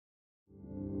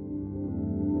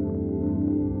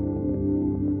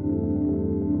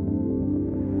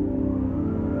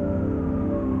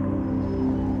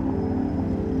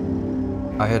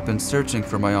I had been searching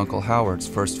for my Uncle Howard's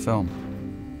first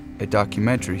film, a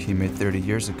documentary he made 30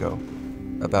 years ago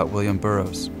about William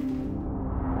Burroughs.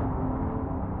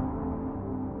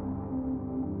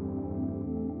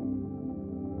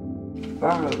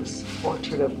 Burroughs,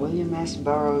 portrait of William S.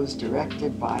 Burroughs,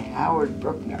 directed by Howard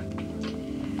Brookner.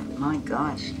 My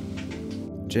gosh.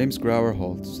 James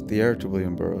Grauerholtz, the heir to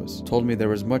William Burroughs, told me there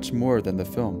was much more than the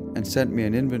film and sent me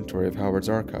an inventory of Howard's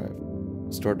archive,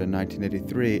 stored in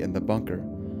 1983 in the Bunker,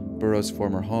 Burroughs'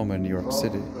 former home in New York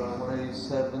City.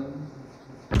 187.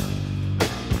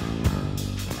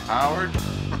 Howard?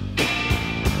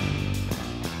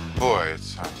 Boy,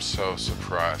 I'm so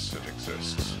surprised it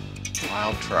exists.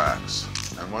 Wild tracks.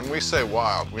 And when we say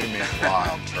wild, we mean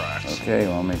wild tracks. Okay, you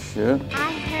want me to shoot?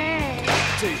 I heard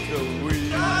Take the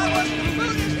wheel. that in the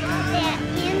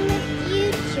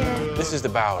future. This is the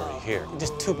Bowery here.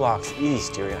 Just 2 blocks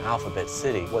east, you're in Alphabet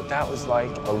City. What that was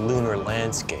like, a lunar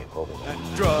landscape over there.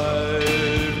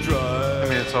 Drive, drive. I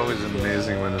mean, it's always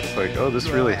amazing when it's like, oh, this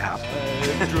really happened.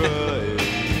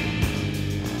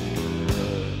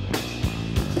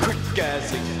 Quick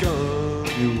as a gun.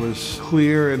 He was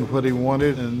clear in what he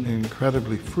wanted and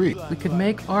incredibly free. We could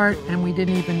make art and we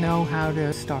didn't even know how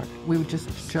to start. We would just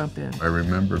jump in. I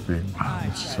remember being, wow,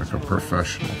 this is like a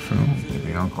professional film.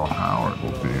 Maybe Uncle Howard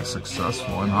will be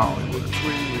successful in Hollywood.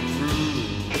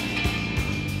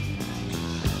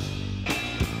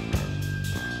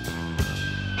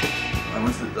 I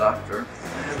went to the doctor.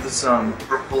 I had this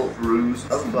purple bruise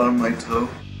on the bottom of my toe.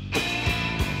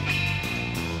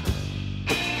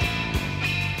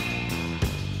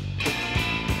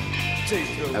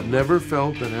 I've never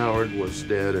felt that Howard was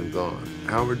dead and gone.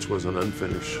 Howard's was an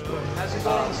unfinished story.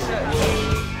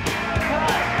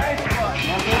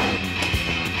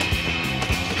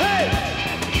 Hey!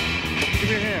 Give me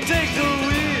your hand. Take the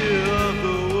wheel of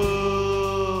the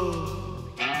world.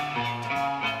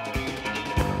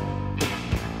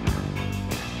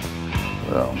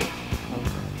 Well,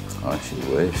 aren't you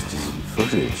wasting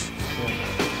footage?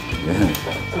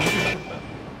 Yeah.